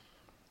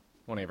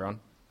Morning, everyone.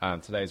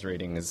 Today's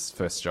reading is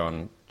 1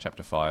 John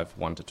chapter 5,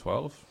 1 to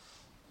 12.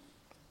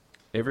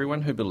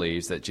 Everyone who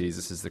believes that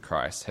Jesus is the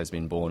Christ has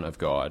been born of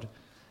God,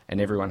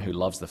 and everyone who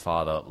loves the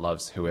Father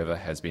loves whoever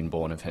has been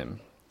born of him.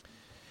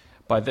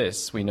 By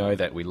this we know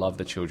that we love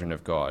the children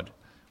of God,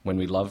 when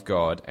we love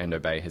God and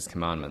obey his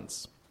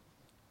commandments.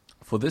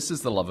 For this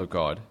is the love of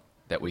God,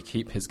 that we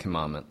keep his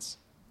commandments,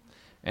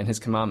 and his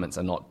commandments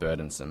are not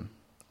burdensome.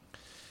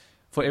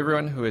 For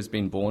everyone who has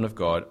been born of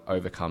God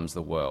overcomes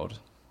the world.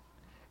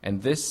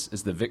 And this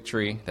is the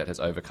victory that has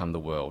overcome the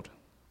world,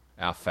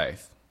 our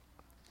faith.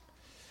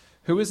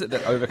 Who is it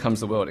that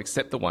overcomes the world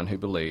except the one who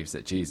believes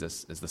that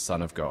Jesus is the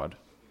Son of God?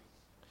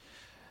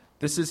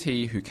 This is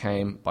he who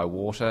came by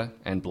water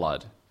and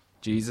blood,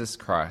 Jesus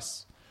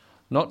Christ,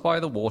 not by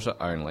the water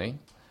only,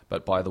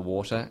 but by the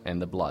water and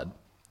the blood.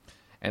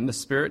 And the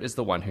Spirit is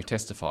the one who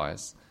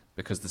testifies,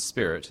 because the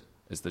Spirit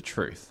is the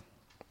truth.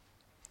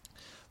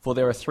 For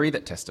there are three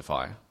that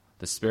testify,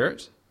 the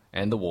Spirit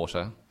and the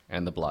water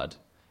and the blood,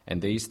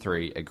 and these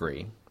three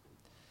agree.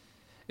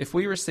 If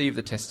we receive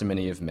the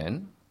testimony of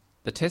men,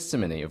 the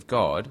testimony of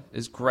God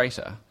is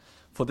greater,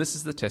 for this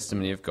is the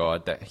testimony of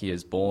God that he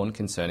is born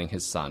concerning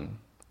his Son.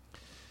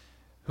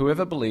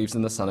 Whoever believes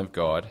in the Son of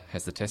God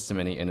has the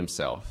testimony in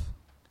himself.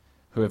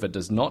 Whoever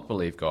does not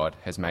believe God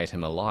has made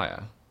him a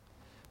liar,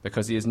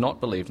 because he has not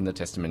believed in the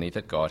testimony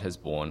that God has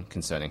borne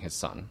concerning his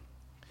Son.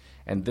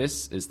 And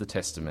this is the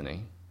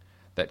testimony,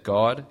 that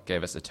God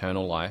gave us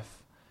eternal life,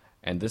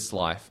 and this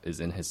life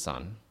is in his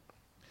Son.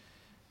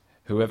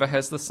 Whoever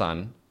has the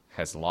Son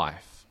has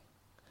life.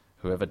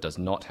 Whoever does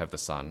not have the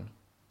Son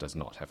does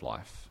not have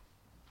life.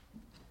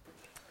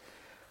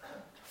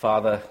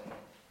 Father,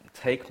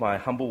 take my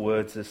humble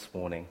words this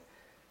morning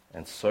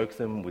and soak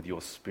them with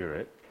your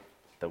Spirit,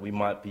 that we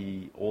might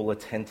be all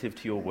attentive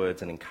to your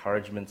words and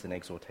encouragements and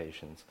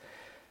exhortations.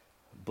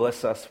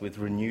 Bless us with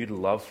renewed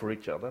love for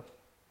each other,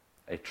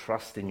 a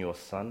trust in your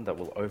Son that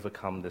will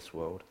overcome this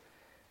world,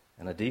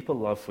 and a deeper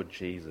love for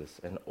Jesus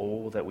and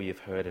all that we have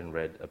heard and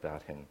read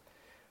about him.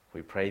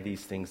 We pray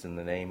these things in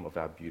the name of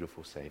our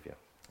beautiful Saviour.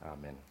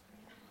 Amen.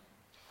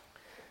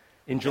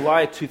 In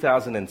July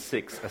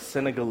 2006, a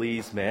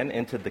Senegalese man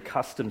entered the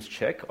customs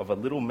check of a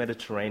little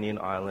Mediterranean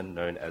island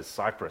known as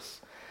Cyprus.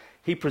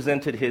 He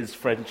presented his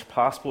French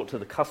passport to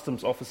the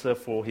customs officer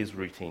for his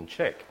routine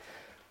check,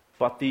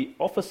 but the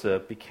officer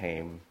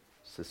became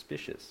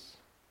suspicious.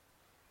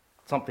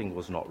 Something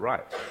was not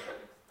right.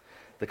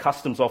 The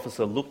customs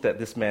officer looked at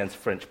this man's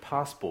French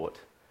passport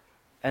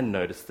and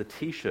noticed the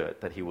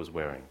T-shirt that he was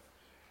wearing.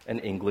 An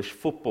English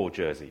football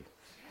jersey.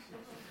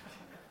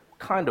 What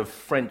kind of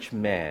French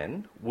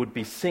man would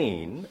be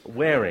seen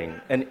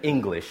wearing an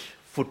English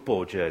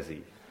football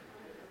jersey?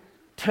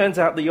 Turns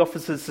out the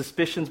officer's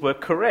suspicions were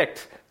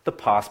correct. The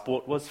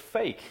passport was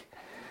fake.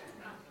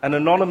 An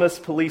anonymous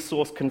police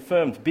source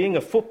confirmed, being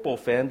a football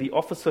fan, the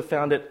officer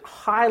found it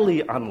highly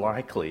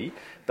unlikely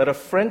that a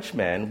French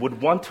man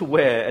would want to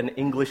wear an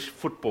English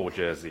football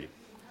jersey.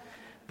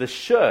 The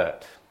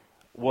shirt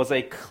was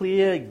a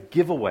clear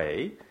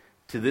giveaway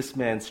to this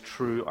man's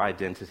true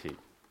identity.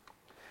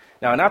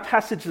 Now, in our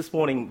passage this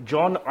morning,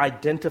 John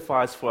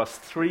identifies for us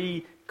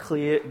three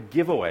clear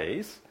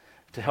giveaways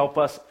to help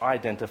us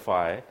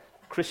identify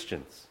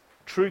Christians,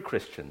 true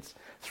Christians.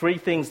 Three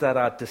things that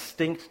are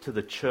distinct to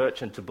the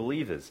church and to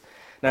believers.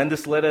 Now, in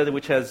this letter,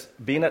 which has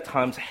been at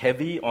times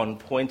heavy on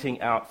pointing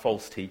out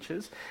false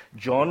teachers,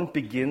 John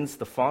begins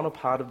the final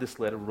part of this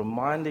letter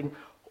reminding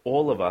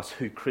all of us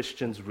who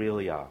Christians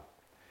really are.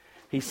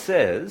 He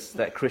says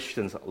that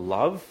Christians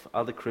love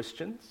other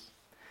Christians,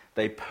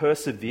 they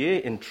persevere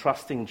in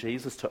trusting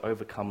Jesus to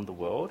overcome the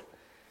world,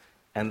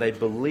 and they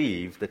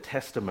believe the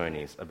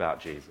testimonies about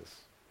Jesus.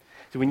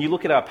 So when you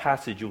look at our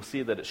passage, you'll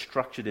see that it's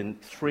structured in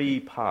three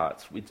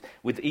parts,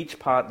 with each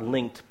part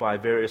linked by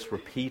various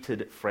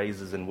repeated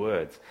phrases and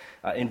words.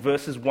 In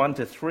verses 1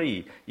 to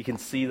 3, you can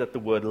see that the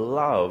word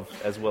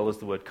love, as well as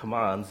the word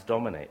commands,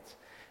 dominates.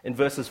 In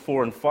verses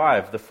 4 and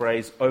 5, the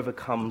phrase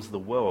overcomes the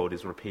world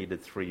is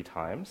repeated 3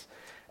 times.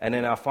 And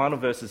in our final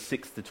verses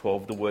 6 to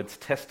 12, the words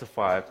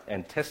testify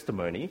and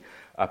testimony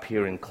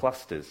appear in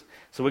clusters.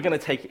 So we're going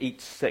to take each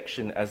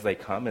section as they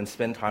come and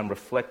spend time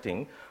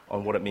reflecting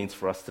on what it means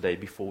for us today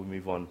before we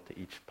move on to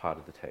each part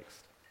of the text.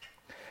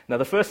 Now,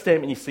 the first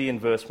statement you see in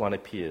verse 1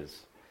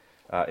 appears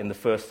in the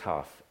first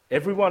half.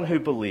 Everyone who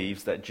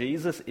believes that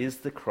Jesus is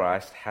the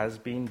Christ has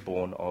been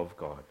born of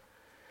God.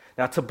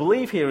 Now, to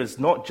believe here is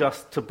not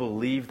just to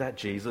believe that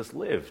Jesus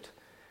lived,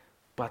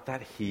 but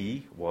that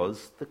he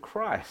was the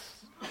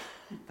Christ,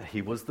 that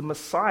he was the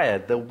Messiah,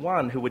 the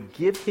one who would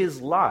give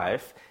his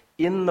life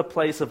in the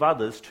place of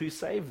others to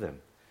save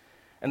them,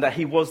 and that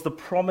he was the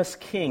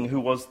promised king who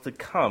was to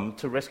come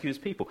to rescue his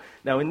people.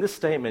 Now, in this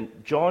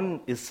statement,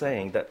 John is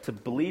saying that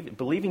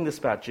believing this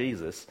about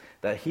Jesus,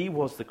 that he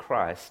was the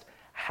Christ,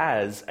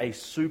 has a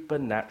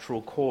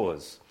supernatural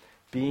cause,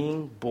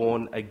 being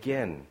born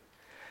again.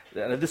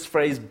 This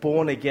phrase,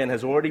 born again,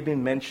 has already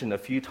been mentioned a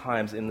few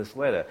times in this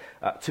letter.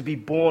 To be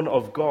born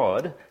of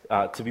God,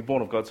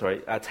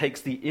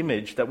 takes the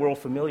image that we're all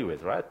familiar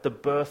with, right? The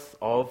birth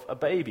of a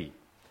baby.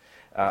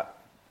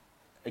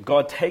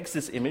 God takes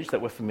this image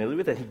that we're familiar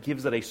with and he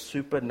gives it a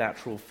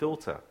supernatural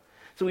filter.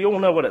 So we all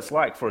know what it's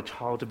like for a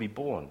child to be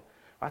born.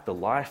 Right? The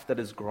life that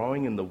is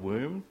growing in the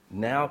womb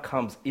now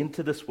comes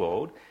into this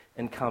world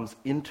and comes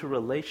into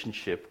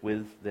relationship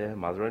with their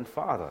mother and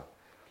father.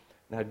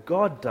 Now,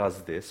 God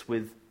does this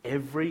with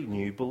every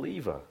new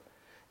believer.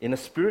 In a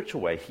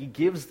spiritual way, he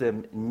gives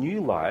them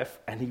new life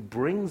and he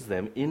brings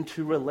them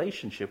into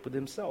relationship with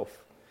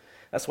himself.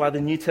 That's why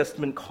the New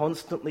Testament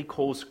constantly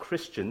calls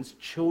Christians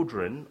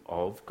children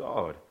of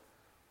God.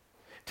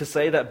 To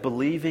say that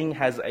believing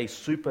has a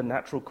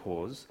supernatural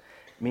cause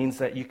means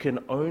that you can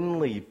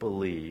only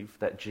believe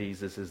that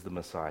Jesus is the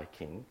Messiah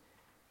King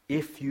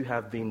if you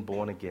have been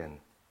born again.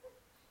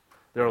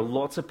 There are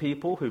lots of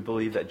people who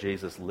believe that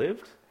Jesus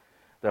lived.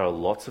 There are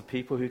lots of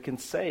people who can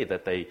say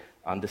that they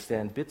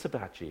understand bits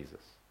about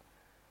Jesus.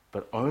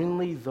 But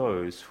only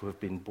those who have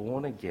been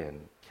born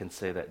again can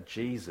say that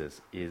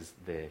Jesus is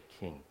their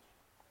King.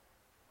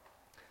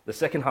 The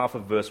second half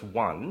of verse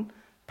 1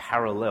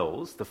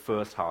 parallels the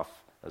first half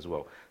as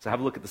well. So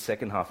have a look at the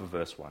second half of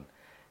verse 1.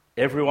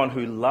 Everyone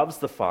who loves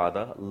the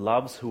Father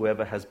loves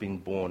whoever has been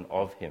born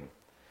of him.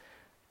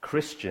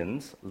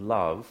 Christians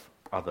love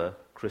other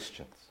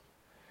Christians.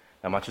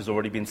 Now, much has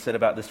already been said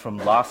about this from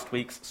last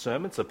week's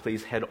sermon, so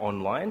please head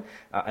online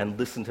and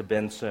listen to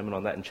Ben's sermon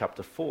on that in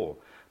chapter 4.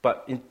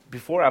 But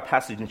before our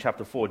passage in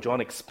chapter 4,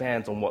 John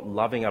expands on what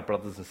loving our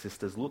brothers and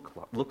sisters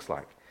looks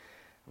like.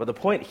 But the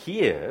point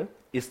here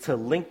is to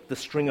link the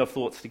string of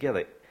thoughts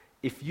together.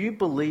 If you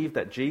believe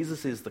that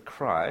Jesus is the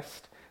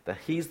Christ, that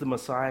he's the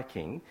Messiah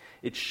King,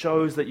 it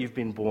shows that you've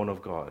been born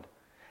of God.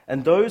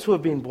 And those who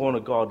have been born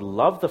of God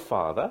love the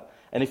Father,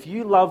 and if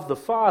you love the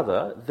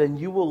Father, then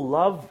you will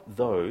love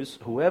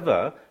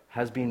whoever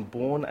has been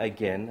born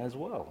again as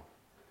well.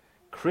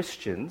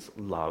 Christians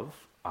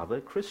love other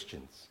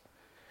Christians.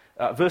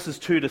 Verses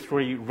 2 to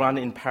 3 run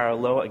in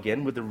parallel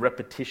again with the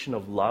repetition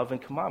of love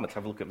and commandments.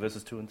 Have a look at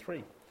verses 2 and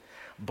 3.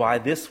 By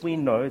this we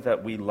know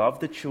that we love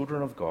the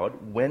children of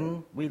God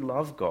when we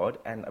love God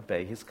and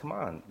obey his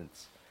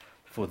commandments.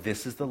 For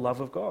this is the love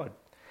of God,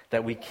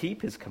 that we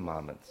keep his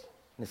commandments.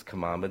 And his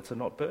commandments are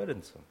not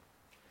burdensome.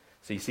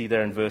 So you see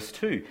there in verse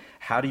 2,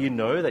 how do you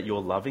know that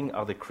you're loving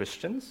other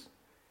Christians?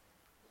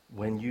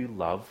 When you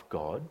love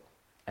God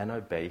and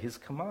obey his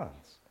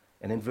commands.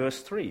 And in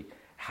verse 3,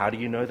 how do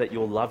you know that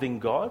you're loving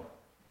God?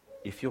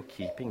 If you're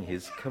keeping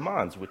his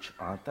commands, which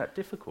aren't that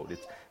difficult.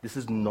 This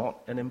is not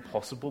an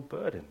impossible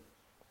burden.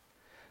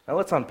 Now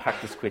let's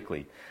unpack this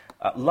quickly.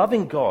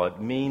 Loving God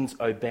means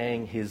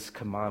obeying his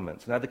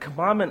commandments. Now the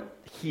commandment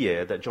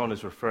here that John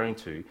is referring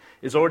to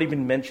has already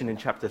been mentioned in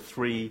chapter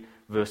 3,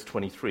 verse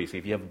 23. So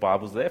if you have the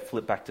Bibles there,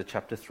 flip back to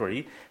chapter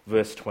 3,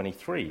 verse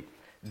 23.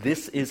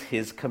 This is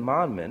his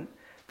commandment,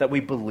 that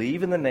we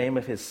believe in the name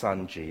of his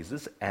Son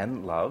Jesus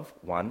and love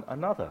one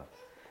another.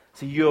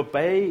 So you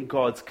obey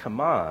God's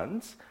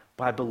commands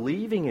by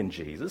believing in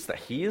Jesus, that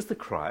he is the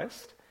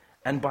Christ,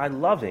 and by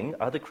loving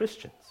other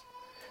Christians.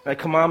 Now,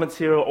 commandments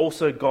here are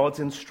also God's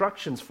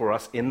instructions for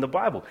us in the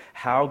Bible,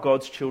 how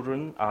God's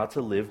children are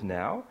to live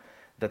now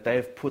that they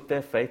have put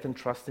their faith and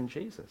trust in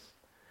Jesus.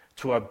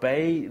 To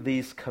obey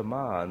these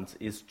commands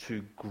is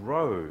to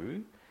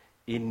grow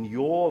in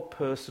your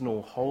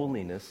personal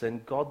holiness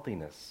and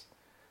godliness,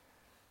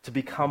 to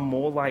become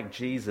more like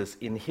Jesus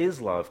in his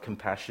love,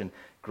 compassion,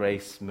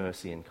 grace,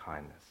 mercy, and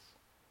kindness.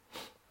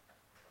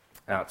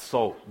 At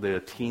SALT, the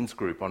teens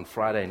group, on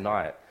Friday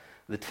night,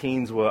 the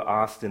teens were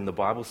asked in the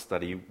Bible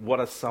study, what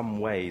are some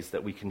ways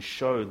that we can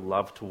show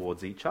love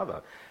towards each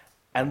other?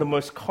 And the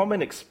most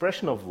common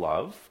expression of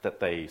love that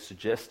they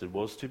suggested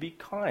was to be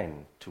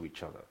kind to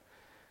each other.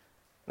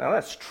 Now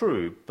that's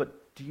true,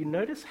 but do you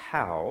notice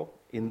how,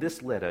 in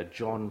this letter,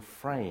 John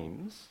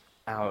frames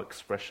our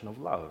expression of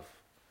love?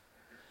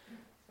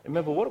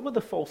 Remember, what were the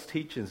false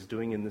teachers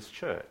doing in this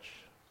church?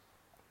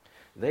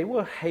 They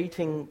were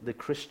hating the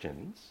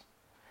Christians,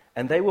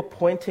 and they were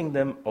pointing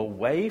them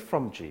away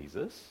from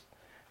Jesus,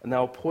 and they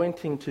were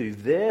pointing to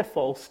their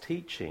false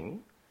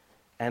teaching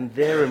and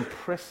their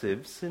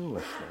impressive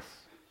sinlessness.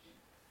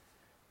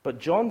 But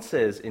John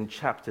says in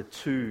chapter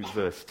 2,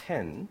 verse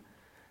 10,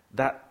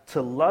 that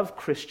to love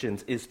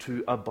Christians is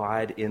to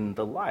abide in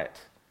the light.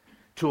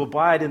 To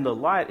abide in the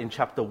light in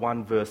chapter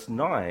 1, verse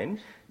 9,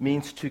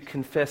 means to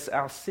confess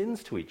our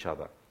sins to each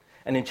other.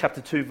 And in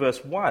chapter 2,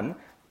 verse 1,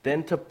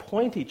 then to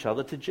point each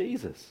other to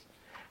Jesus.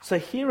 So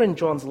here in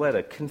John's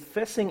letter,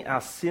 confessing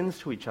our sins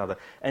to each other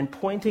and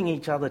pointing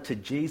each other to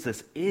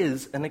Jesus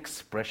is an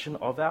expression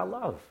of our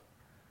love.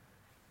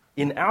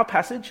 In our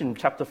passage in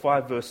chapter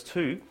 5, verse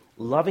 2,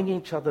 loving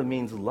each other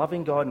means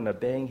loving God and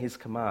obeying his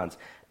commands.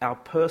 Our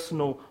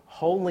personal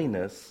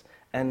holiness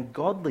and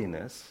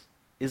godliness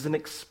is an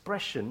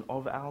expression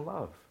of our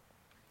love.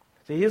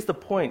 So here's the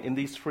point in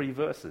these 3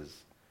 verses.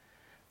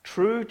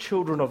 True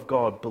children of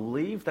God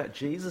believe that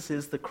Jesus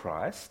is the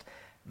Christ.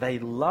 They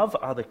love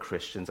other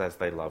Christians as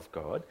they love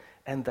God,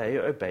 and they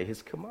obey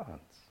his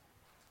commands.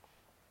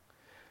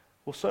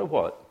 Well, so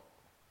what?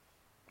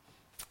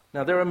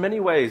 Now, there are many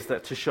ways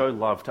to show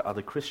love to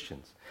other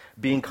Christians.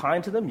 Being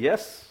kind to them,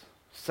 yes,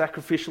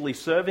 Sacrificially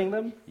serving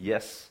them?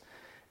 Yes.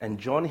 And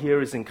John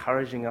here is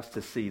encouraging us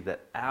to see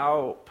that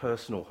our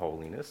personal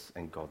holiness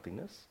and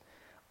godliness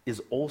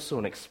is also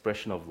an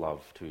expression of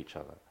love to each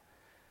other.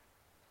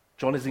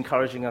 John is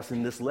encouraging us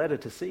in this letter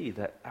to see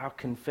that our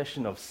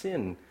confession of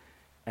sin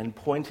and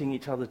pointing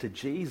each other to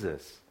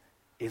Jesus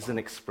is an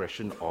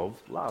expression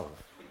of love.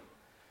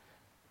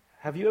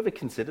 Have you ever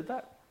considered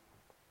that?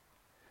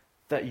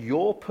 That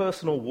your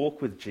personal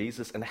walk with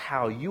Jesus and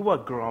how you are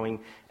growing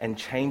and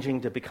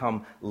changing to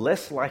become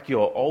less like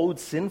your old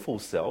sinful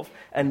self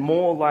and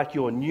more like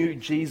your new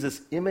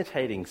Jesus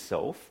imitating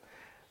self,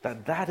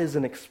 that is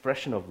an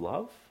expression of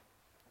love?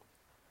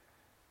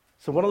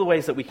 So one of the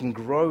ways that we can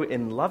grow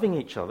in loving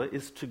each other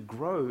is to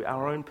grow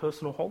our own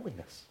personal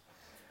holiness.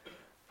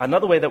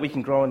 Another way that we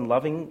can grow in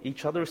loving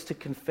each other is to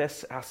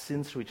confess our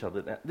sins to each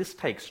other. Now, this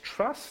takes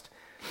trust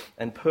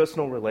and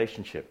personal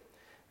relationship.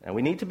 And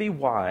we need to be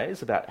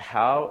wise about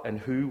how and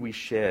who we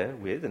share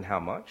with and how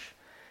much.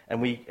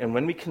 And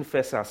when we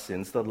confess our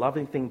sins, the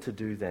loving thing to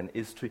do then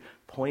is to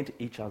point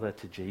each other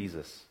to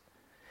Jesus.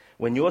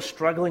 When you're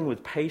struggling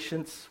with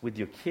patience with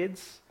your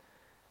kids,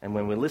 and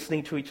when we're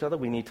listening to each other,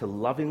 we need to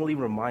lovingly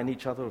remind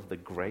each other of the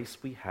grace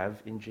we have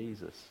in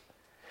Jesus.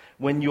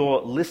 When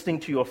you're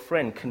listening to your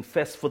friend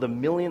confess for the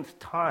millionth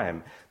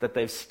time that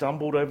they've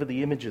stumbled over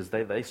the images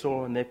they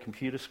saw on their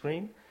computer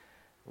screen,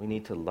 we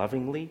need to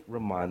lovingly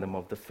remind them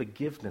of the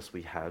forgiveness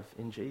we have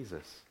in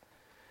Jesus.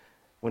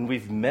 When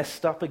we've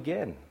messed up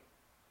again,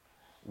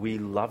 we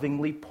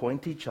lovingly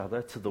point each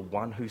other to the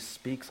one who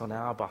speaks on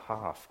our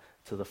behalf,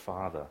 to the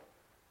Father,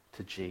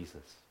 to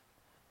Jesus.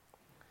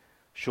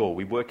 Sure,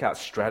 we work out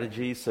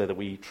strategies so that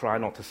we try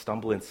not to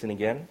stumble and sin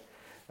again.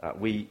 But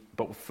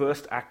our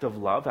first act of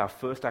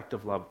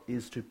love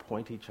is to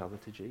point each other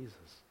to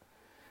Jesus.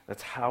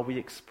 That's how we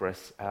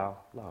express our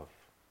love.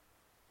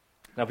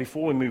 Now,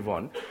 before we move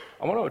on,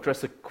 I want to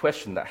address a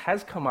question that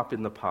has come up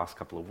in the past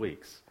couple of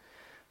weeks.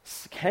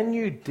 Can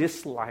you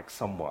dislike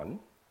someone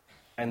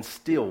and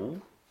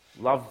still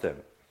love them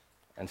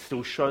and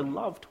still show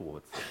love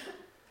towards them?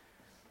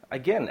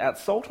 Again, at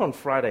Salt on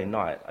Friday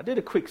night, I did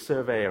a quick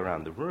survey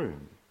around the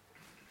room,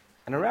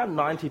 and around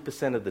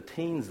 90% of the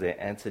teens there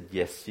answered,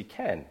 yes, you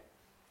can.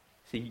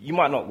 See, you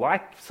might not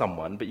like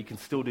someone, but you can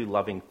still do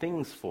loving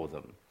things for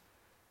them.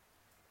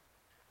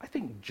 I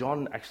think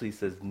John actually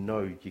says,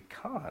 no, you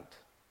can't.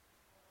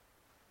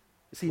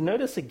 You see,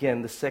 notice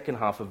again the second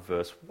half of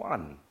verse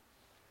 1.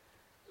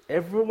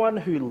 Everyone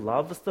who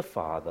loves the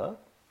Father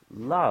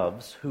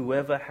loves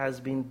whoever has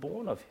been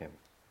born of him.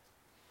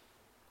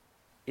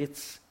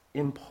 It's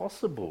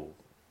impossible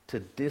to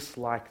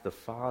dislike the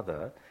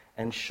Father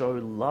and show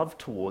love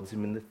towards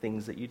him in the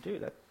things that you do.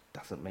 That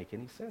doesn't make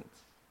any sense.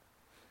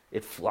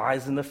 It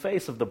flies in the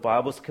face of the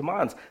Bible's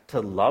commands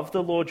to love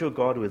the Lord your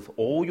God with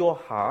all your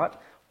heart,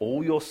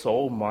 all your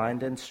soul,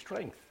 mind, and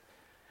strength.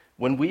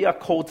 When we are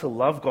called to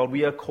love God,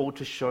 we are called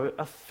to show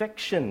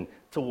affection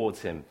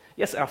towards him.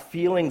 Yes, our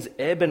feelings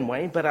ebb and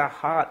wane, but our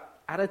heart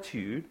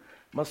attitude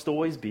must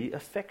always be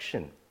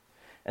affection.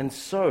 And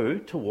so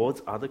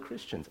towards other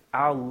Christians.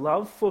 Our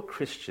love for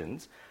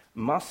Christians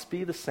must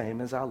be the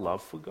same as our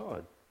love for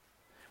God.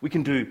 We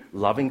can do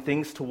loving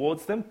things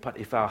towards them, but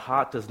if our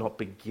heart does not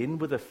begin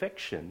with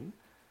affection,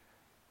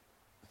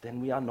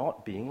 then we are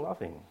not being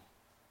loving.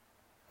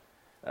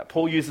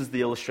 Paul uses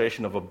the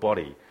illustration of a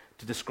body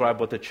to describe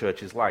what the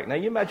church is like. Now,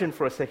 you imagine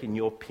for a second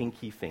your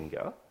pinky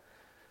finger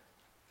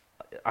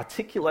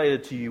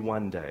articulated to you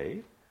one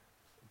day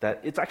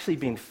that it's actually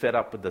been fed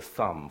up with the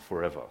thumb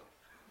forever,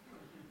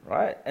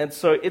 right? And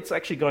so it's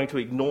actually going to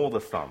ignore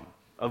the thumb,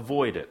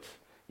 avoid it,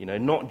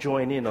 not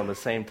join in on the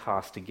same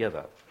task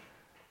together.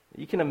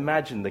 You can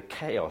imagine the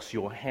chaos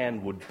your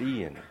hand would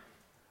be in.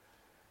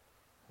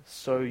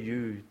 So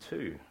you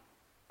too.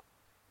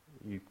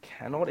 You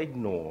cannot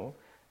ignore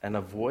and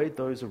avoid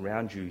those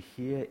around you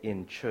here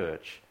in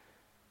church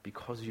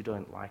because you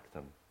don't like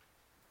them.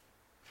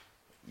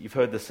 You've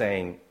heard the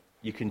saying,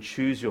 you can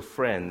choose your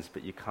friends,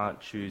 but you can't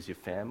choose your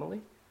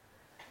family.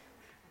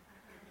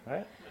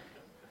 Right?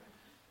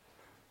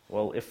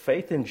 Well, if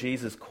faith in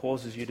Jesus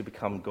causes you to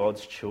become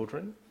God's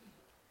children,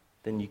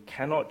 then you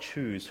cannot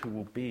choose who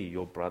will be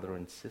your brother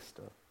and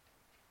sister.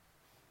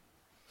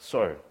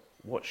 So,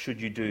 what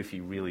should you do if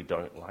you really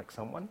don't like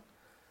someone?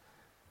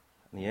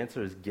 And the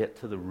answer is get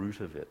to the root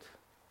of it.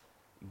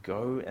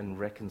 Go and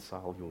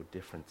reconcile your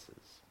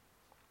differences.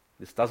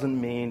 This doesn't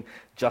mean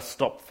just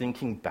stop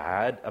thinking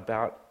bad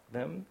about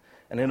them.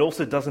 And it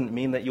also doesn't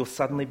mean that you'll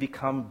suddenly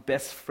become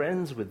best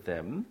friends with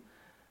them.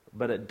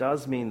 But it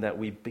does mean that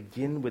we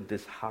begin with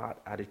this heart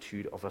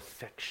attitude of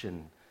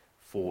affection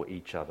for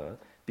each other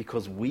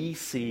because we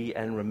see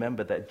and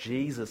remember that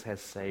Jesus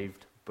has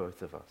saved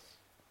both of us.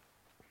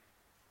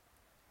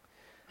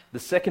 The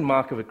second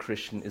mark of a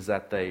Christian is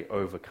that they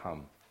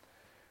overcome.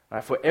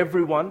 For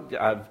everyone,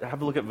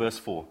 have a look at verse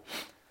 4.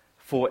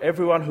 For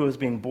everyone who has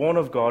been born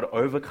of God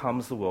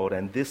overcomes the world,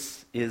 and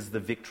this is the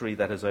victory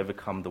that has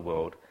overcome the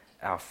world,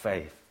 our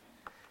faith.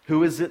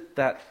 Who is it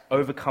that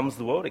overcomes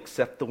the world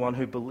except the one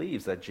who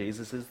believes that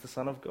Jesus is the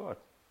Son of God?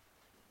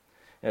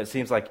 It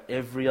seems like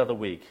every other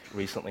week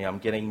recently I'm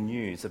getting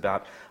news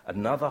about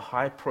another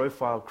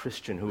high-profile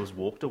Christian who has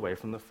walked away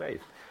from the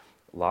faith.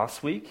 A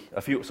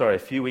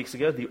few weeks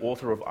ago, the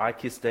author of I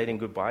Kiss Dating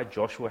Goodbye,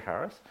 Joshua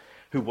Harris,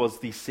 who was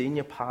the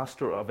senior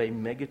pastor of a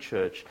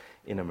megachurch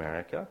in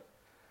America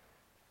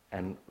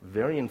and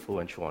very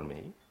influential on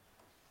me,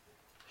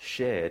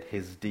 shared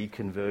his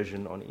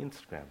deconversion on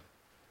Instagram.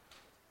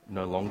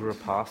 No longer a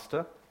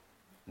pastor,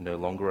 no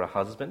longer a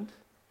husband,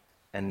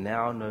 and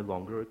now no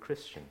longer a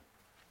Christian.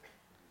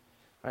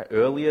 Right,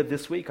 earlier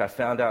this week, I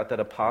found out that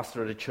a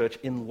pastor at a church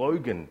in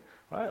Logan,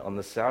 right, on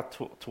the south,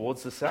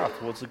 towards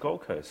the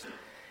Gold Coast,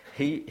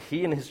 he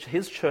and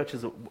his church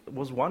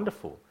was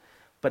wonderful,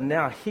 but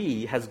now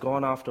he has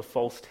gone after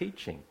false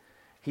teaching.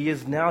 He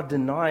is now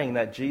denying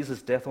that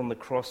Jesus' death on the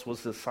cross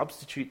was the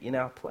substitute in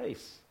our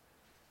place.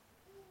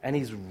 And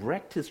he's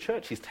wrecked his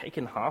church. He's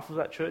taken half of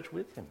that church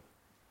with him.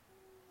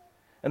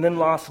 And then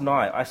last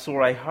night, I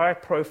saw a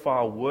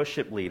high-profile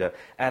worship leader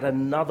at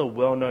another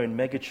well-known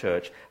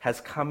megachurch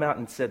has come out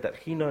and said that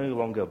he no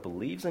longer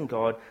believes in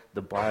God,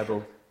 the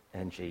Bible,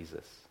 and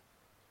Jesus.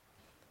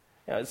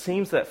 Now, it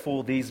seems that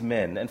for these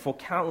men and for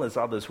countless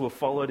others who have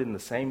followed in the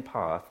same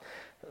path,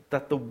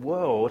 that the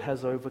world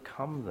has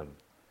overcome them.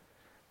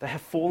 They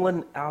have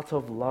fallen out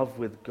of love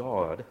with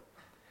God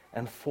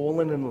and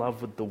fallen in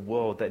love with the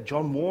world that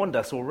John warned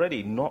us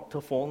already not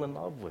to fall in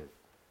love with.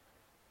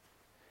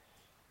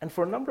 And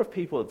for a number of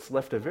people, it's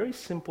left a very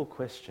simple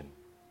question.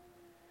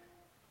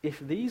 If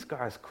these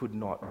guys could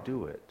not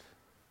do it,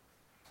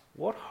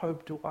 what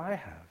hope do I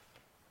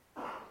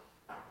have?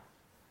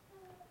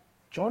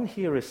 John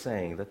here is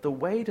saying that the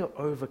way to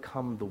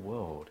overcome the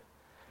world,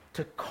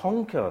 to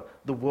conquer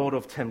the world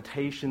of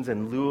temptations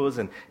and lures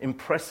and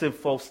impressive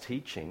false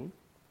teaching,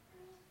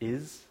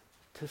 is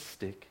to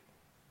stick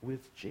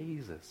with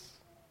Jesus.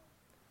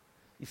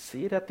 You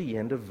see it at the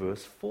end of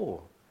verse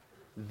 4.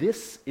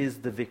 This is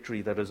the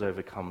victory that has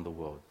overcome the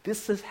world.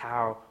 This is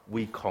how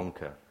we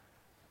conquer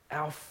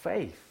our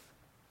faith.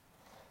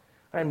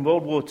 In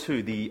World War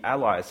II, the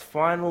Allies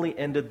finally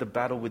ended the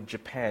battle with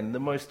Japan in the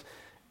most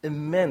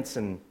immense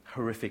and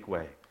horrific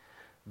way.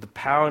 The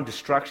power and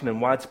destruction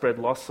and widespread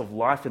loss of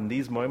life in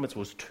these moments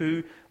was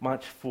too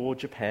much for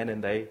Japan,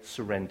 and they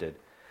surrendered.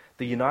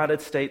 The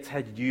United States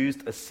had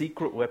used a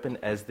secret weapon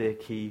as their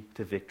key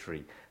to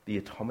victory, the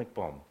atomic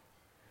bomb.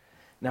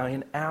 Now,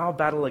 in our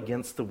battle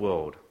against the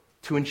world,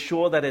 to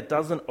ensure that it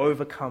doesn't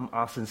overcome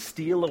us and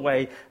steal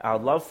away our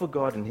love for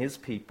God and His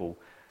people,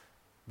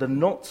 the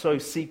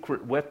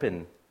not-so-secret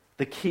weapon,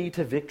 the key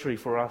to victory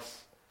for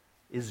us,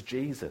 is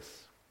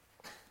Jesus.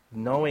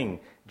 Knowing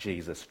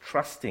Jesus,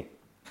 trusting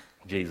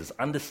Jesus,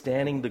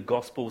 understanding the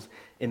Gospels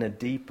in a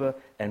deeper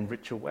and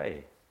richer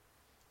way.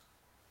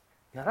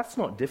 Now, that's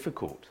not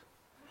difficult.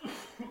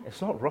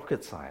 It's not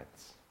rocket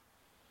science.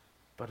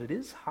 But it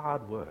is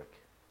hard work.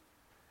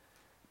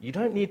 You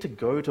don't need to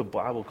go to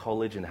Bible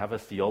college and have a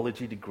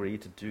theology degree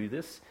to do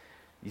this.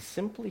 You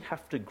simply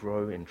have to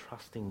grow in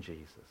trusting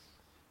Jesus.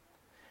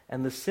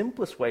 And the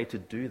simplest way to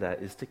do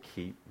that is to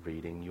keep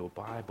reading your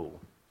Bible.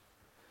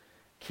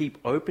 Keep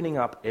opening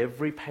up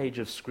every page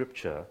of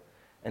Scripture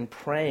and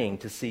praying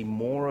to see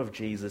more of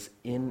Jesus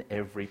in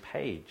every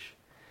page.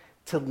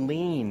 To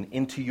lean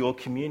into your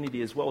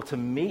community as well, to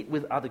meet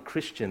with other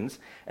Christians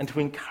and to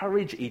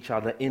encourage each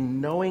other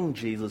in knowing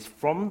Jesus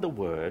from the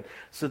Word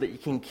so that you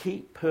can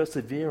keep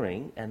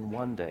persevering and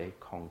one day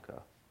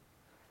conquer.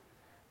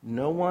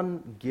 No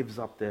one gives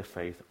up their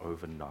faith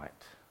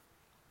overnight.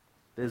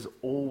 There's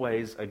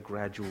always a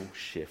gradual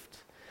shift,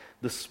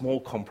 the small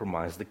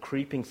compromise, the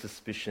creeping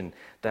suspicion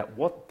that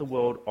what the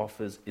world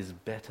offers is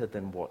better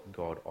than what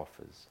God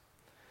offers.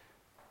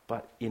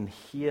 But in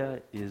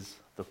here is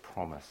the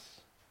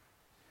promise.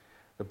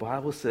 The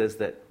Bible says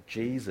that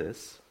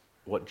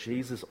what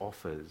Jesus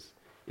offers,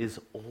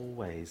 is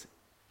always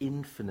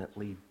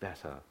infinitely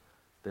better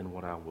than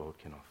what our world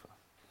can offer.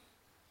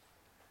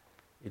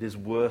 It is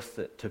worth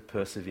it to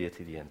persevere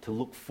to the end, to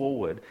look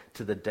forward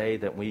to the day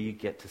that we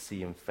get to see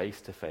Him face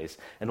to face,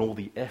 and all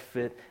the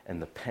effort and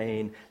the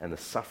pain and the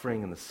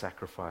suffering and the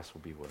sacrifice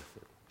will be worth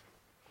it.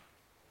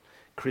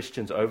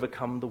 Christians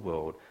overcome the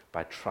world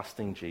by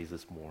trusting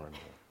Jesus more and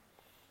more.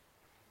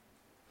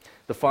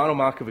 The final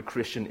mark of a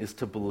Christian is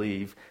to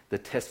believe the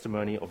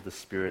testimony of the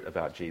Spirit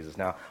about Jesus.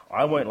 Now,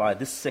 I won't lie,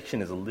 this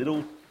section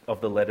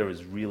of the letter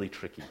is really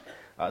tricky.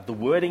 The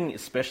wording,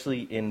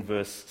 especially in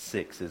verse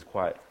 6, is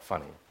quite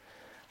funny.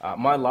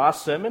 My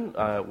last sermon,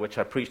 which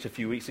I preached a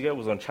few weeks ago,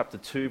 was on chapter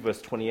 2,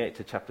 verse 28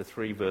 to chapter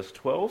 3, verse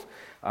 12.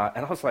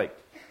 And I was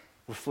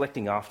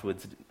reflecting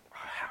afterwards,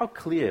 how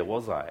clear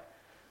was I?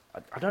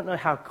 I don't know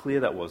how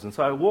clear that was. And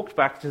so I walked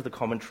back to the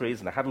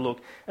commentaries and I had a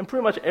look, and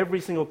pretty much every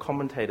single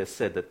commentator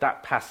said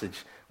that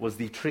passage was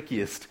the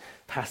trickiest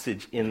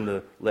passage in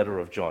the letter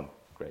of John.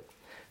 Great.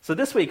 So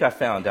this week I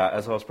found out,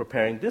 as I was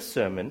preparing this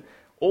sermon,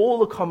 all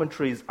the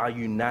commentaries are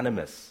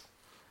unanimous.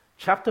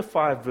 Chapter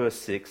 5, verse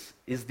 6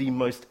 is the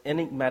most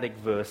enigmatic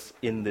verse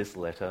in this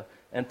letter,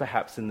 and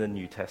perhaps in the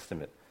New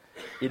Testament.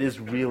 It is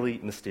really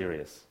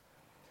mysterious.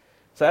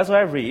 So as I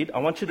read, I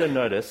want you to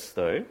notice,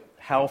 though,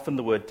 how often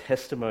the word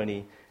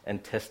testimony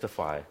and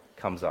testify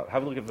comes up.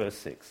 Have a look at verse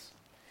 6.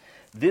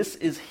 This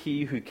is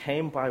he who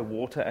came by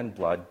water and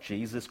blood,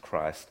 Jesus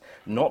Christ,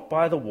 not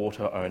by the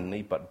water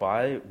only, but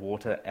by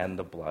water and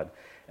the blood.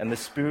 And the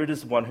Spirit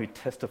is the one who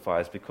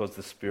testifies, because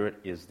the Spirit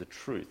is the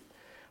truth.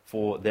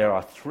 For there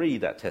are three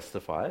that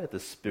testify, the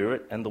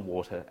Spirit and the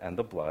water and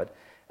the blood,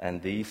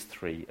 and these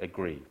three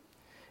agree.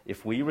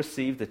 If we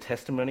receive the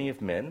testimony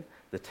of men,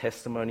 the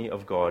testimony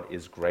of God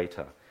is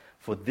greater.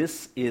 For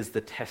this is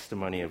the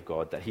testimony of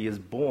God, that he is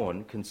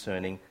born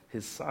concerning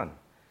his Son.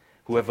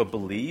 Whoever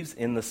believes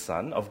in the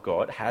Son of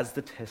God has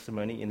the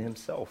testimony in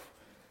himself.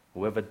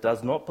 Whoever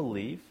does not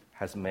believe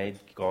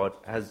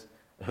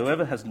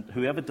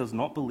whoever does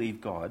not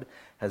believe God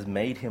has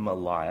made him a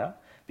liar,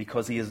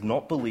 because he has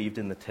not believed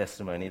in the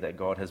testimony that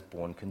God has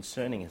borne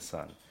concerning his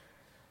Son.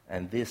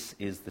 And this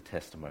is the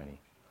testimony,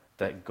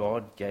 that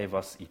God gave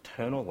us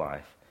eternal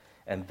life,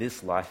 and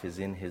this life is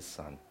in his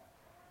Son.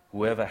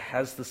 Whoever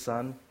has the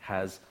Son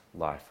has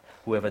life.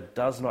 Whoever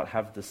does not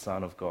have the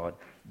Son of God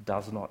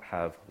does not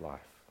have life.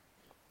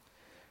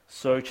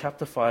 So,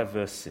 chapter 5,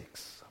 verse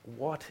 6.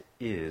 What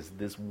is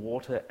this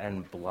water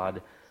and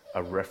blood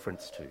a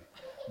reference to?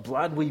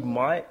 Blood we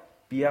might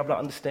be able to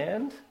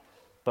understand,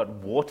 but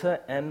water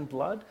and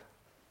blood?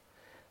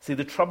 See,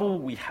 the trouble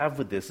we have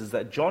with this is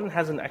that John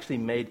hasn't actually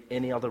made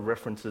any other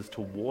references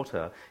to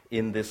water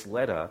in this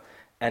letter.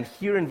 And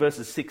here in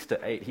verses 6 to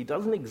 8, he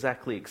doesn't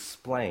exactly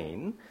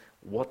explain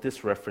what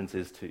this reference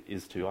is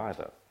to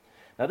either.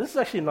 Now, this is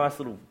actually a nice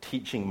little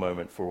teaching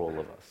moment for all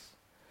of us.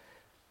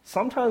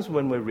 Sometimes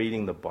when we're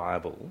reading the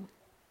Bible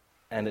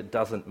and it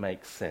doesn't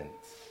make sense,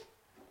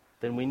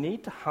 then we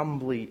need to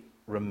humbly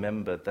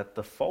remember that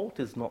the fault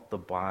is not the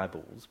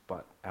Bible's,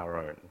 but our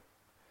own.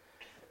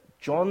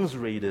 John's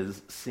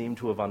readers seem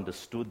to have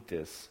understood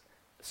this,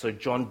 so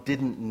John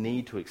didn't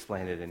need to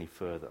explain it any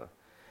further.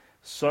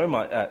 So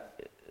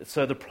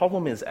the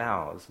problem is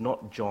ours,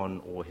 not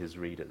John or his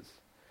readers.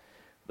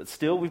 But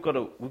still, we've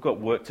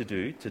got work to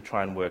do to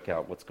try and work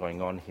out what's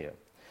going on here.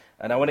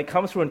 And now when it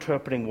comes to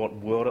interpreting what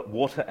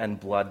water and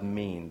blood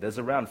mean, there's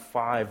around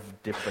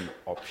 5 different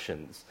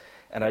options.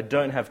 And I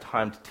don't have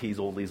time to tease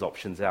all these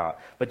options out.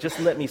 But just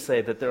let me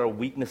say that there are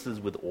weaknesses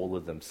with all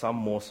of them, some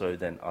more so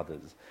than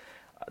others.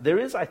 There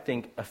is, I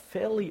think, a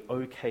fairly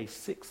okay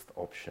 6th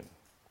option.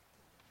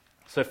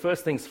 So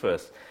first things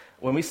first,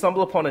 when we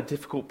stumble upon a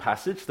difficult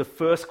passage, the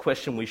first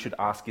question we should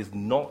ask is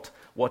not,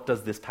 what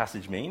does this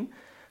passage mean?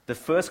 The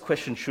first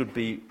question should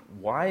be,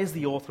 why is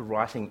the author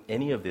writing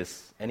any of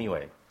this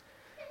anyway?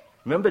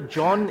 Remember,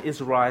 John is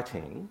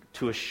writing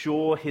to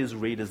assure his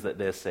readers that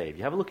they're saved.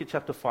 You have a look at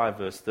chapter 5,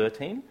 verse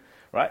 13,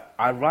 right?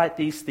 I write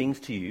these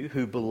things to you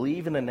who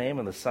believe in the name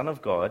of the Son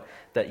of God,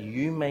 that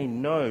you may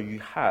know you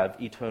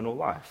have eternal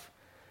life.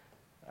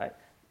 Right?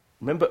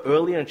 Remember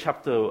earlier in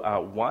chapter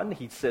 1,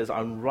 he says,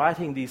 I'm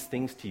writing these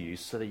things to you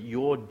so that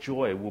your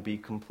joy will be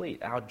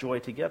complete, our joy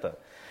together.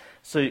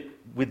 So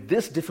with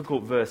this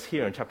difficult verse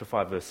here in chapter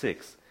 5, verse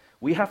 6,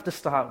 we have to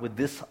start with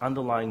this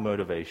underlying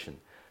motivation.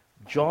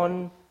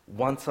 John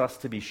wants us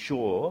to be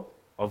sure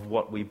of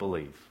what we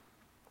believe.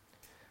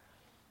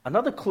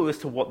 Another clue as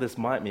to what this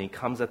might mean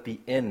comes at the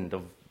end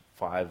of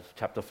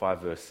chapter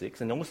 5, verse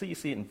 6, and also you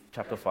see it in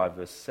chapter 5,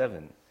 verse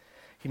 7.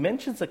 He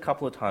mentions a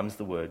couple of times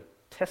the word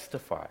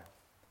testify.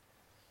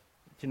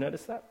 Do you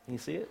notice that? Can you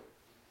see it?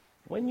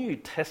 When you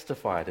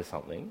testify to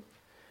something,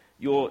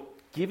 you're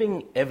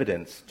giving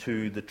evidence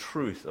to the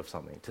truth of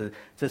something,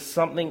 to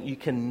something you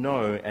can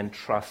know and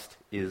trust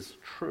is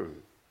true.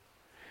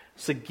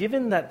 So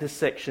given that this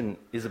section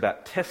is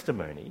about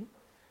testimony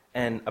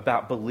and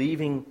about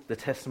believing the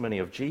testimony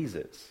of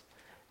Jesus,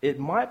 it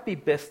might be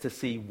best to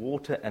see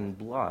water and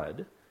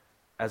blood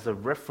as a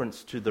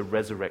reference to the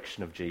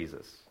resurrection of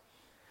Jesus.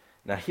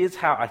 Now here's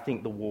how I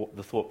think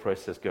the thought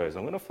process goes.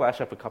 I'm going to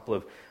flash up a couple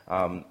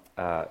of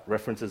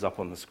references up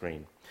on the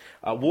screen.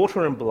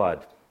 Water and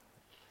blood.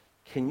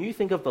 Can you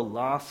think of the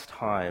last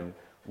time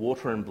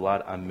water and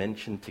blood are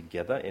mentioned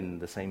together in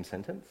the same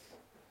sentence?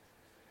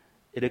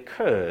 It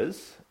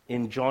occurs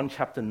in John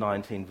chapter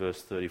 19,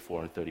 verse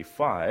 34 and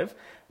 35,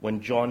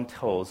 when John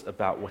tells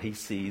about what he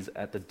sees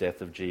at the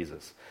death of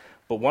Jesus.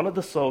 But one of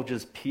the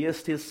soldiers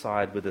pierced his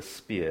side with a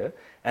spear,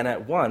 and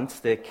at once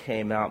there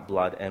came out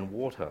blood and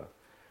water.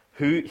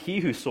 He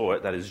who saw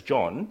it, that is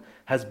John,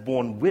 has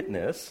borne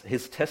witness,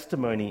 his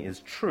testimony is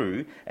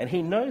true, and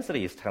he knows that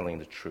he is telling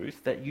the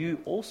truth, that you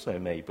also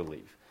may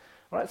believe.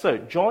 All right, so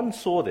John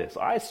saw this.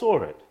 I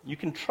saw it. You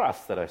can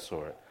trust that I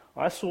saw it.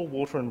 I saw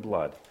water and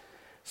blood.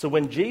 So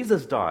when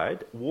Jesus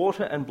died,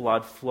 water and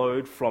blood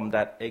flowed from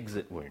that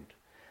exit wound.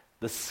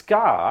 The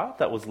scar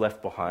that was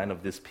left behind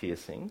of this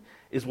piercing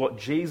is what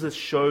Jesus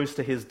shows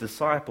to his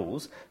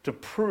disciples to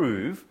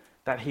prove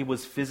that he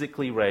was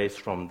physically raised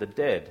from the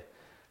dead.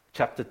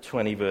 Chapter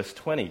 20, verse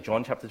 20,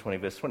 John chapter 20,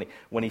 verse 20.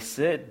 When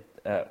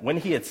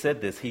he had said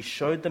this, he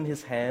showed them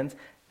his hands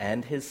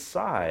and his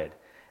side.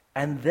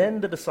 And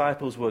then the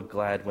disciples were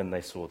glad when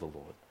they saw the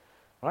Lord.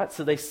 All right,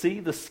 so they see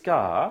the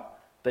scar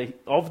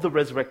of the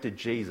resurrected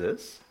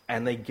Jesus,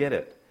 and they get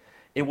it.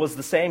 It was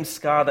the same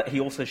scar that he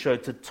also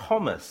showed to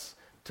Thomas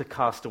to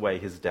cast away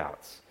his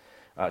doubts.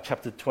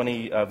 Chapter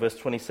 20, verse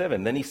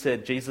 27. Then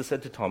Jesus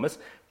said to Thomas,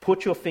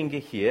 "Put your finger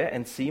here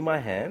and see my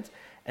hands,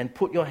 and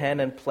put your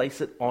hand and place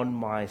it on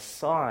my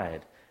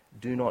side.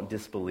 Do not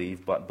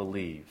disbelieve, but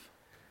believe."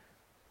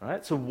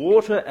 Right? So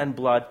water and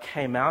blood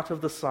came out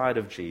of the side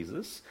of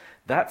Jesus.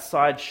 That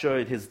side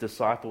showed his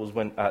disciples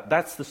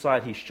that's the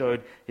side he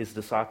showed his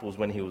disciples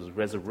when he was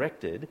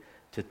resurrected,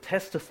 to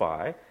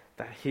testify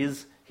that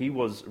he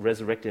was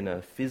resurrected in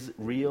a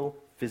real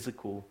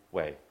physical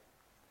way.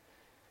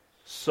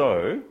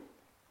 So,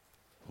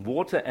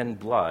 water and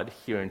blood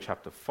here in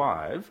chapter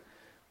 5,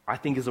 I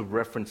think is a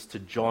reference to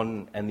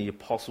John and the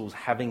apostles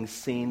having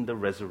seen the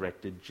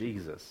resurrected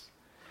Jesus.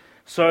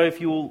 So if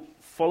you'll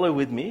follow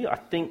with me, I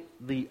think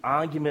the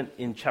argument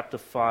in chapter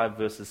 5,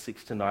 verses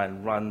 6 to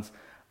 9 runs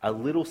a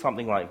little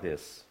something like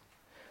this.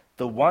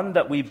 The one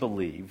that we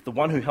believe, the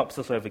one who helps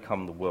us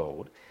overcome the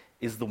world,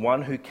 is the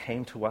one who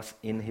came to us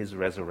in his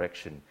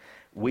resurrection.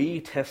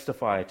 We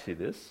testify to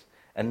this,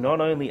 and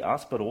not only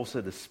us, but also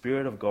the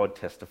Spirit of God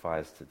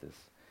testifies to this.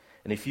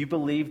 And if you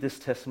believe this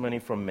testimony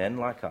from men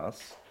like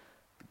us,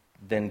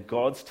 then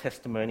God's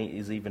testimony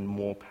is even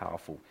more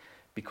powerful,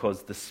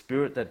 because the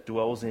Spirit that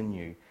dwells in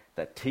you,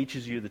 that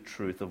teaches you the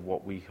truth of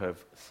what we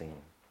have seen.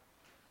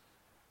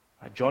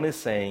 John is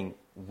saying,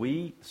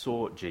 we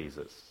saw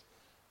Jesus.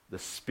 The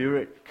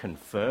Spirit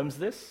confirms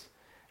this,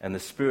 and the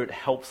Spirit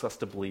helps us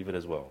to believe it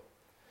as well.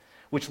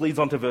 Which leads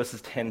on to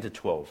verses 10 to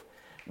 12.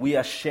 We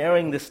are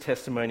sharing this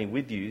testimony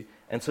with you,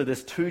 and so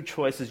there's two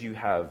choices you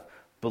have: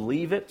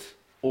 believe it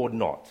or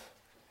not.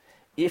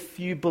 If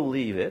you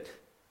believe it,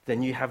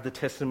 then you have the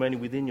testimony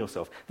within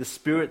yourself. The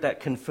Spirit that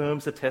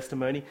confirms the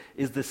testimony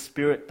is the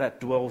Spirit that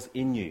dwells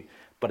in you.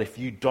 But if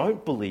you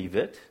don't believe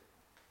it,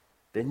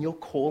 then you're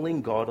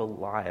calling God a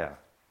liar.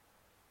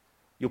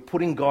 You're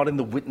putting God in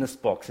the witness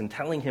box and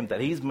telling him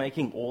that he's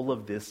making all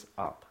of this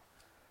up.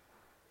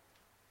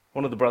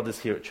 One of the brothers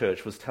here at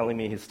church was telling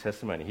me his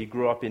testimony. He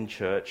grew up in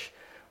church,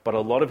 but a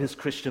lot of his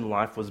Christian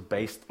life was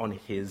based on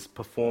his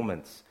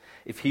performance.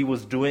 If he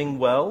was doing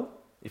well,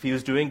 if he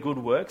was doing good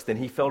works, then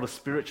he felt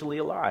spiritually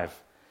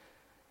alive.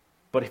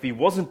 But if he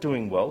wasn't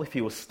doing well, if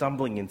he was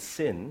stumbling in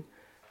sin,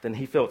 then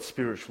he felt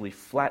spiritually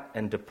flat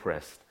and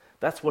depressed.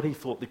 That's what he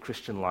thought the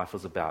Christian life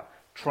was about,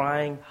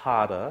 trying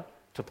harder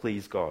to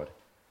please God.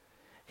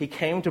 He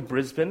came to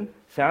Brisbane,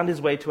 found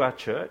his way to our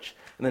church,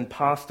 and then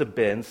Pastor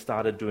Ben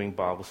started doing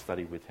Bible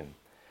study with him.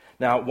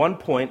 Now, at one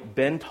point,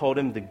 Ben told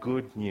him the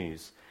good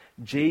news.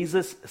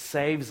 Jesus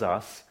saves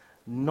us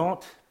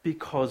not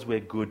because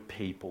we're good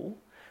people,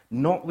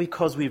 not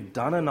because we've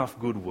done enough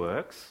good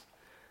works.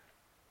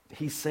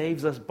 He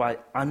saves us by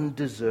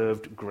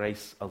undeserved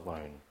grace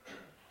alone.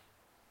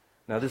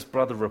 Now, this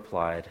brother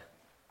replied,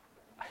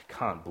 "I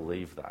can't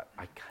believe that.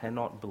 I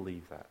cannot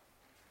believe that."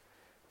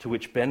 To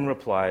which Ben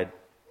replied,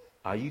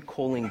 "Are you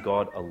calling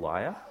God a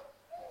liar?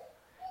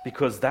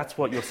 Because that's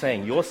what you're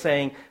saying. You're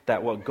saying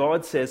that what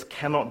God says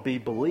cannot be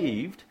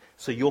believed,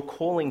 so you're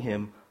calling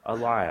him a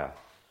liar."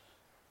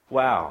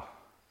 Wow.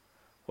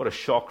 What a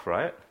shock,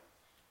 right?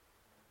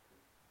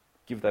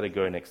 Give that a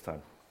go next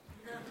time.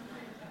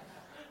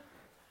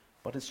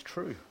 But it's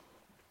true.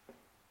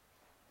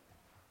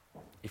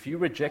 If you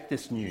reject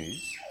this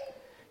news,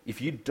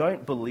 if you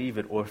don't believe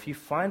it, or if you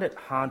find it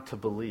hard to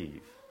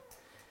believe,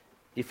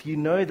 if you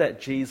know that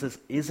Jesus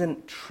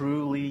isn't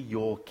truly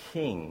your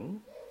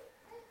king,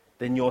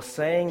 then you're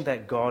saying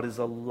that God is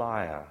a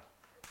liar.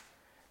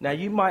 Now,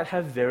 you might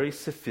have very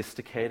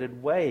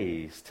sophisticated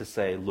ways to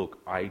say, look,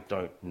 I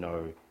don't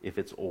know if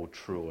it's all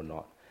true or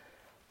not.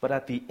 But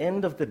at the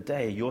end of the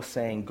day, you're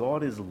saying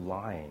God is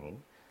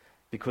lying,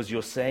 because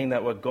you're saying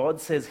that what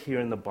God says here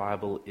in the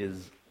Bible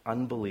is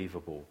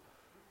unbelievable,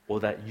 or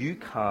that you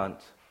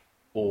can't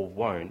or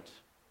won't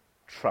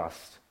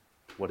trust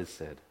what is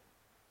said.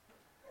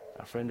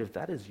 Now, friend, if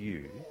that is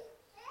you,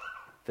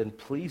 then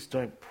please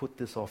don't put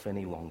this off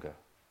any longer.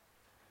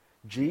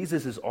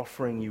 Jesus is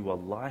offering you a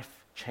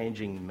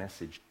life-changing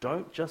message.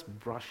 Don't just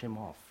brush him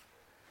off.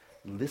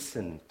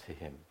 Listen to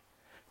him.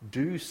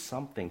 Do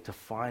something to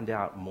find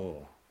out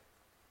more.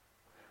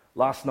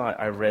 Last night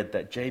I read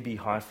that JB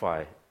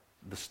Hi-Fi,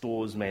 the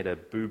stores, made a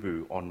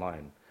boo-boo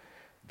online.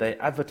 They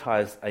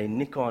advertised a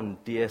Nikon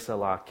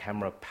DSLR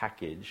camera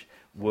package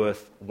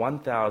worth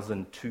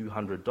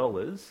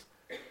 $1,200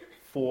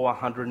 for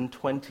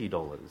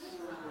 $120.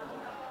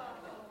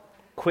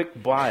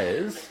 Quick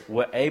buyers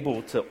were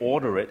able to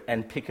order it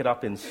and pick it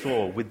up in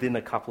store within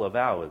a couple of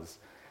hours.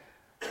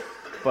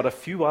 But a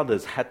few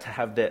others had to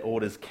have their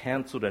orders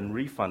cancelled and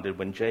refunded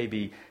when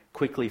JB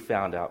quickly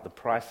found out the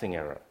pricing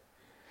error.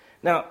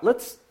 Now,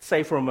 let's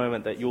say for a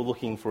moment that you're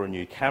looking for a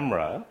new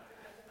camera,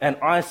 and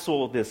I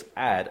saw this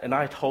ad, and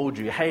I told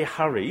you, hey,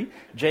 hurry,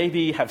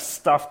 JB have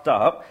stuffed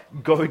up,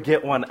 go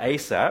get one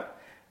ASAP.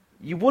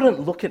 You wouldn't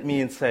look at me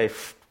and say,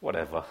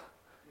 whatever.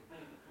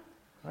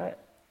 Right?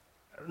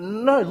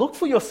 No, look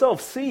for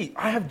yourself. See,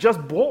 I have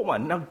just bought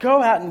one. Now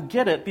go out and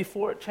get it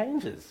before it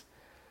changes.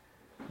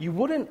 You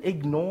wouldn't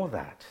ignore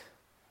that.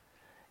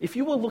 If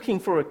you were looking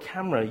for a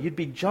camera, you'd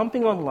be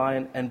jumping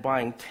online and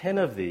buying 10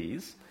 of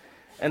these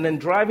and then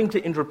driving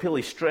to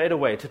Indooroopilly straight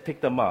away to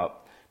pick them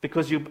up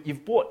because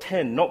you've bought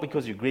 10, not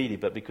because you're greedy,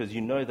 but because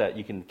you know that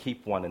you can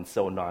keep one and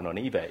sell 9 on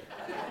eBay.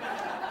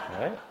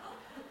 Right?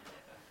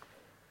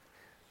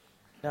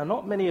 Now,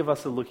 not many of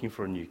us are looking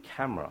for a new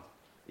camera.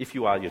 If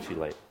you are, you're too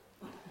late.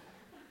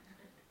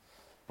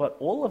 But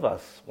all of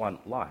us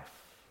want life.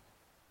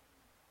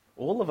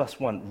 All of us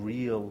want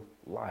real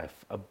life,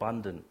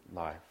 abundant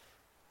life.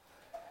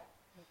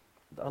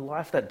 A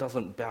life that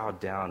doesn't bow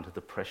down to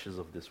the pressures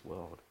of this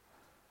world.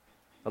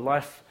 A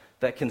life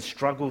that can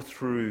struggle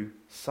through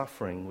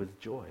suffering with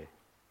joy.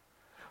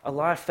 A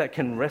life that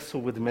can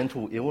wrestle with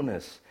mental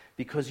illness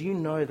because you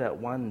know that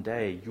one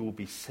day you will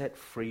be set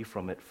free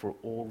from it for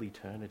all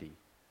eternity.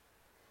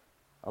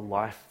 A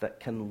life that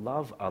can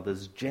love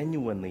others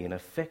genuinely and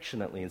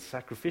affectionately and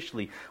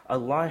sacrificially. A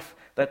life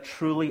that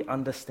truly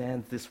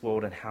understands this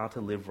world and how to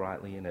live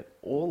rightly in it.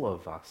 All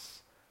of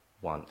us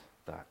want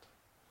that.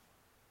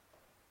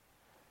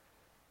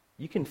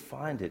 You can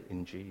find it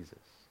in Jesus.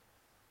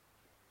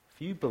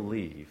 If you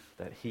believe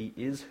that he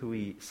is who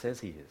he says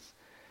he is,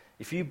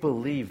 if you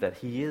believe that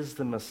he is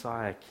the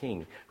Messiah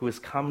King who has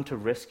come to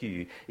rescue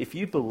you, if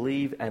you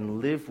believe and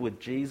live with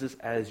Jesus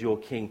as your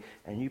King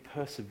and you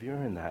persevere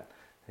in that,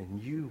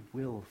 then you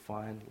will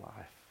find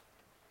life.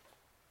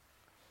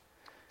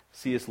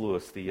 C.S.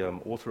 Lewis, the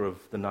author of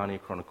the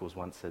Narnia Chronicles,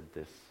 once said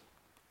this.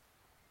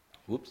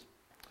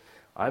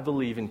 I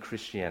believe in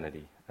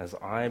Christianity as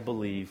I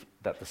believe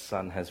that the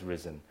sun has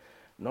risen,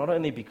 not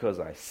only because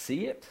I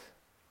see it,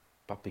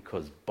 but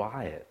because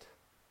by it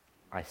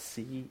I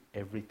see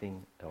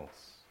everything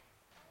else.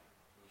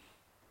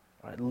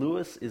 Right?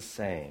 Lewis is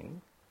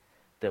saying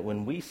that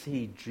when we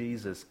see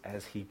Jesus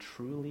as he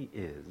truly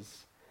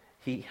is,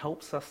 he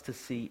helps us to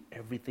see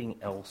everything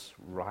else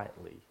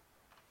rightly.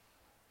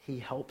 He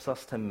helps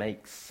us to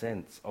make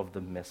sense of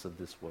the mess of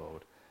this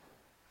world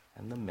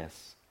and the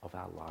mess of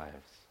our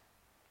lives.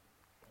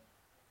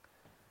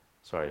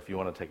 Sorry, if you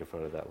want to take a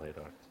photo of that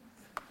later,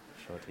 I'll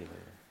show it to you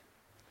later.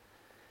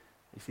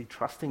 You see,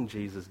 trusting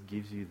Jesus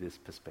gives you this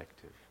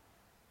perspective.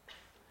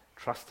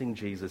 Trusting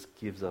Jesus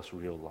gives us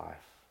real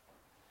life.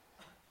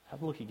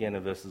 Have a look again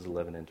at verses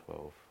 11 and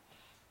 12.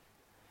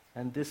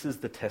 And this is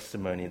the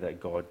testimony that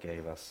God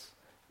gave us,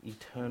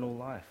 eternal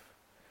life.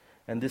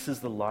 And this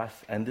is the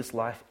life, and this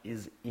life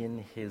is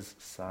in his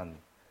Son.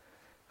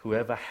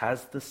 Whoever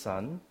has the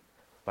Son,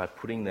 by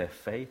putting their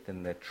faith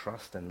and their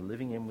trust and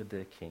living in with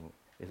their King,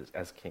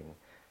 as King,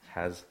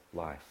 has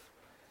life.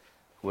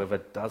 Whoever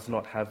does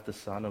not have the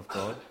Son of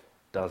God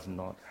does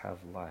not have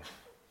life.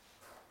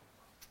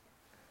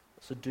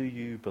 So do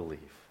you believe?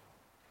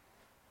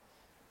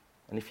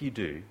 And if you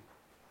do,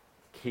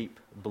 keep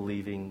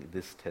believing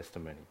this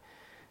testimony.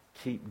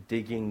 Keep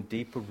digging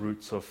deeper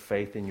roots of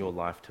faith in your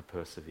life to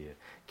persevere.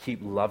 Keep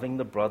loving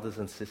the brothers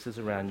and sisters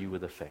around you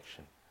with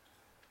affection.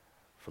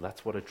 For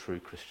that's what a true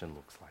Christian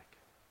looks like.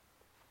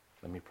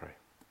 Let me pray.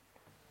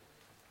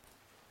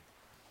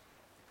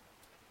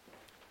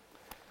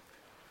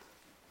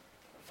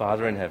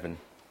 Father in heaven,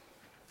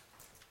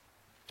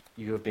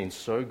 you have been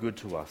so good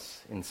to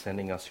us in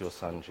sending us your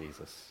Son,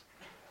 Jesus.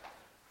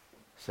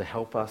 So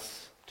help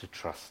us to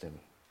trust him.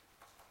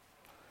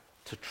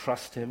 To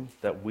trust him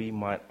that we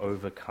might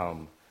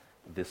overcome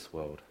this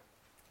world.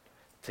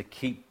 To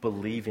keep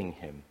believing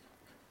him.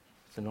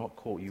 To not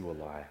call you a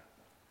liar.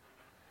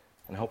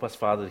 And help us,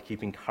 Father, to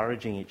keep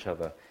encouraging each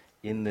other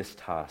in this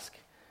task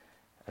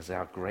as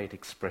our great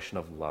expression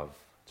of love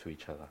to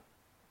each other.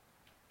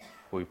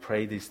 We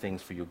pray these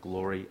things for your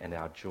glory and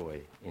our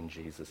joy in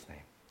Jesus' name.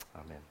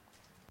 Amen.